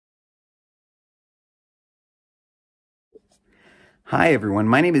Hi everyone,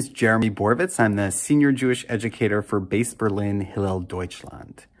 my name is Jeremy Borovitz. I'm the Senior Jewish Educator for Base Berlin Hillel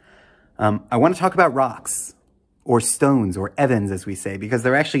Deutschland. I want to talk about rocks, or stones, or evans as we say, because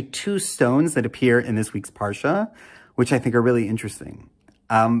there are actually two stones that appear in this week's parsha, which I think are really interesting.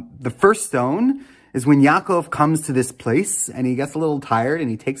 The first stone is when Yaakov comes to this place and he gets a little tired and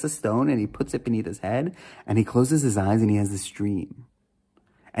he takes a stone and he puts it beneath his head and he closes his eyes and he has this dream.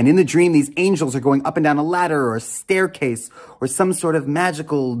 And in the dream, these angels are going up and down a ladder or a staircase or some sort of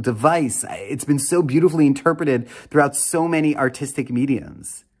magical device. It's been so beautifully interpreted throughout so many artistic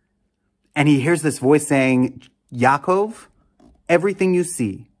mediums. And he hears this voice saying, Yaakov, everything you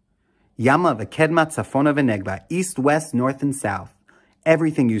see, Yama v'kedma tzafona v'negba, east, west, north, and south,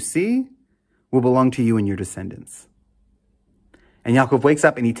 everything you see will belong to you and your descendants. And Yaakov wakes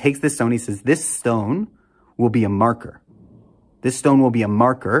up and he takes this stone. He says, this stone will be a marker. This stone will be a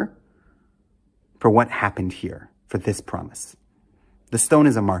marker for what happened here, for this promise. The stone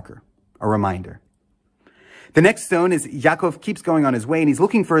is a marker, a reminder. The next stone is Yaakov keeps going on his way and he's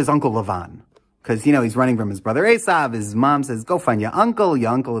looking for his uncle Lavan. Because, he's running from his brother Esav. His mom says, go find your uncle.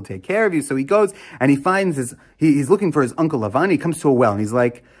 Your uncle will take care of you. So he goes and he finds he's looking for his uncle Lavan. He comes to a well and he's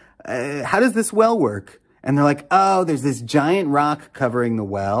like, how does this well work? And they're like, oh, there's this giant rock covering the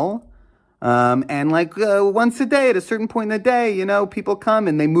well. And once a day, at a certain point in the day, people come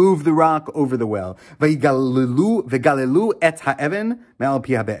and they move the rock over the well. V'galelu et ha'even me'al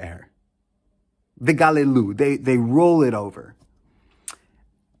pi ha'be'er. V'galelu, they roll it over.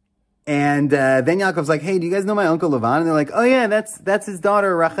 And then Yaakov's like, hey, do you guys know my uncle Lavan? And they're like, oh yeah, that's his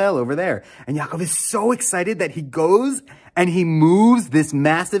daughter Rachel over there. And Yaakov is so excited that he goes and he moves this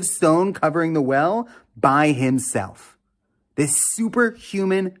massive stone covering the well by himself. This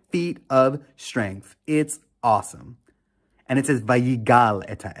superhuman feat of strength. It's awesome. And it says, Vayigal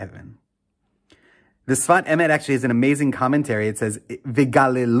et ha'even. The Sfat Emet actually has an amazing commentary. It says,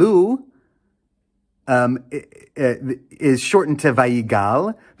 Vigalelu is shortened to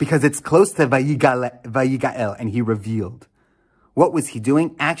Vayigal because it's close to Vayigael, and he revealed. What was he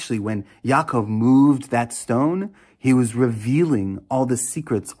doing? Actually, when Yaakov moved that stone, he was revealing all the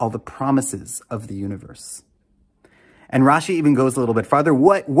secrets, all the promises of the universe. And Rashi even goes a little bit farther.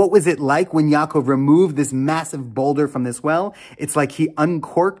 What was it like when Yaakov removed this massive boulder from this well? It's like he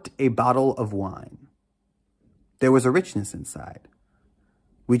uncorked a bottle of wine. There was a richness inside.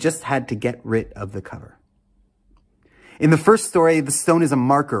 We just had to get rid of the cover. In the first story, the stone is a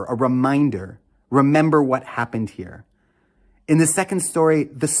marker, a reminder. Remember what happened here. In the second story,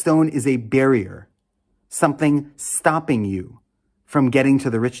 the stone is a barrier, something stopping you from getting to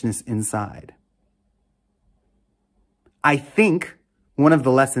the richness inside. I think one of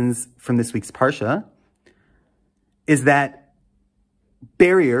the lessons from this week's parsha is that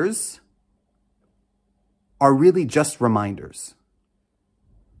barriers are really just reminders.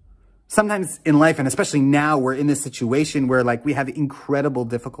 Sometimes in life, and especially now, we're in this situation where we have incredible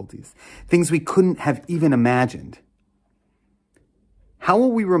difficulties, things we couldn't have even imagined. How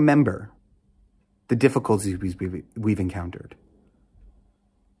will we remember the difficulties we've encountered?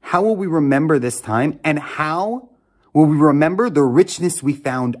 How will we remember this time, and how will we remember the richness we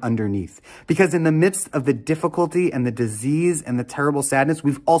found underneath? Because in the midst of the difficulty and the disease and the terrible sadness,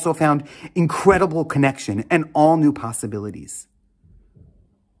 we've also found incredible connection and all new possibilities.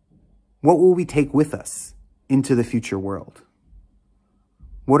 What will we take with us into the future world?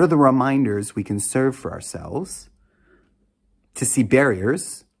 What are the reminders we can serve for ourselves to see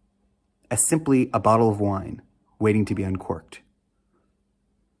barriers as simply a bottle of wine waiting to be uncorked?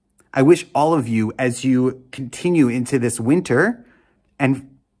 I wish all of you, as you continue into this winter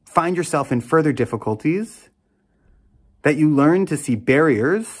and find yourself in further difficulties, that you learn to see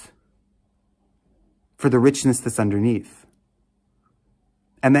barriers for the richness that's underneath.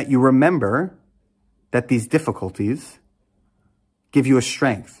 And that you remember that these difficulties give you a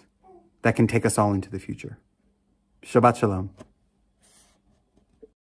strength that can take us all into the future. Shabbat Shalom.